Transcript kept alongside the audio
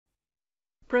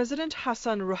President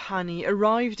Hassan Rouhani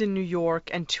arrived in New York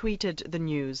and tweeted the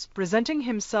news, presenting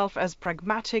himself as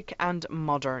pragmatic and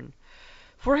modern.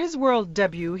 For his world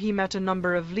debut, he met a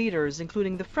number of leaders,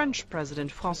 including the French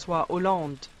President François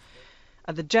Hollande.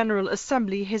 At the General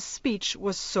Assembly, his speech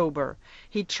was sober.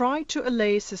 He tried to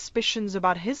allay suspicions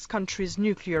about his country's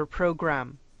nuclear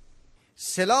program.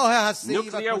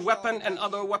 Nuclear weapon and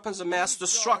other weapons of mass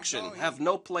destruction have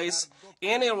no place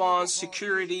in Iran's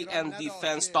security and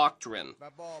defense doctrine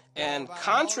and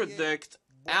contradict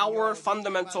our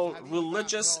fundamental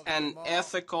religious and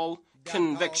ethical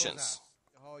convictions.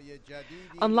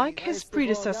 Unlike his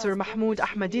predecessor Mahmoud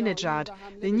Ahmadinejad,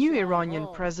 the new Iranian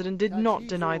president did not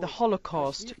deny the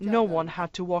Holocaust. No one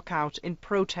had to walk out in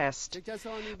protest.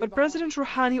 But President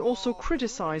Rouhani also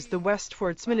criticized the West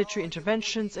for its military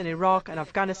interventions in Iraq and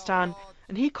Afghanistan,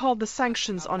 and he called the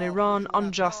sanctions on Iran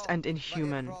unjust and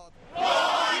inhuman.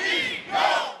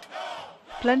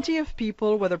 Plenty of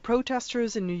people, whether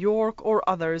protesters in New York or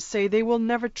others, say they will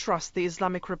never trust the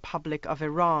Islamic Republic of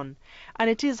Iran. And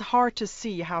it is hard to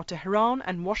see how Tehran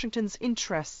and Washington's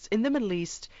interests in the Middle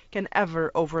East can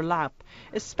ever overlap,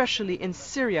 especially in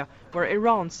Syria, where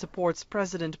Iran supports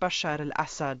President Bashar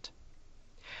al-Assad.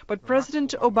 But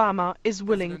President Obama is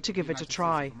willing to give it a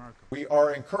try. We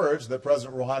are encouraged that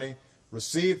President Rouhani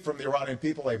received from the Iranian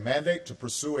people a mandate to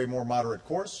pursue a more moderate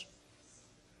course.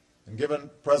 And given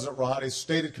President Rouhani's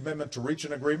stated commitment to reach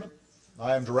an agreement,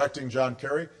 I am directing John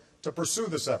Kerry to pursue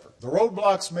this effort. The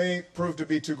roadblocks may prove to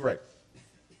be too great,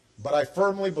 but I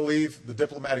firmly believe the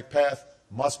diplomatic path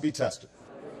must be tested.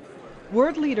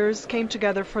 World leaders came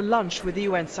together for lunch with the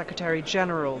UN Secretary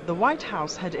General. The White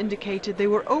House had indicated they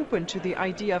were open to the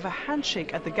idea of a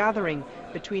handshake at the gathering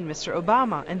between Mr.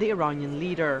 Obama and the Iranian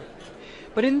leader.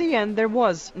 But in the end, there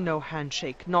was no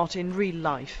handshake, not in real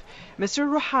life. Mr.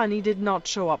 Rouhani did not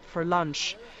show up for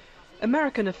lunch.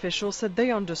 American officials said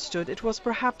they understood it was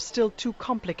perhaps still too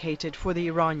complicated for the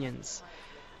Iranians.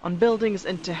 On buildings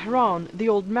in Tehran, the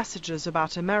old messages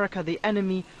about America, the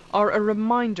enemy, are a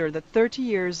reminder that 30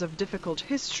 years of difficult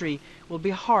history will be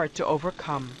hard to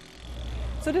overcome.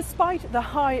 So despite the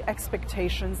high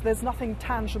expectations, there's nothing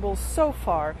tangible so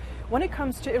far when it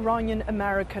comes to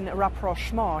Iranian-American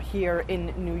rapprochement here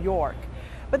in New York.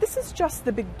 But this is just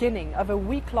the beginning of a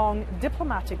week-long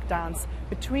diplomatic dance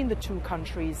between the two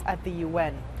countries at the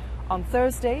UN. On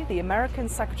Thursday, the American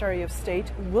Secretary of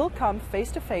State will come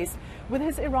face-to-face with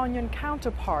his Iranian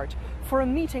counterpart for a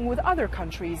meeting with other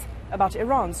countries about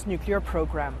Iran's nuclear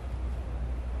program.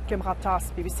 Kim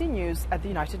Rattas, BBC News at the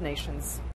United Nations.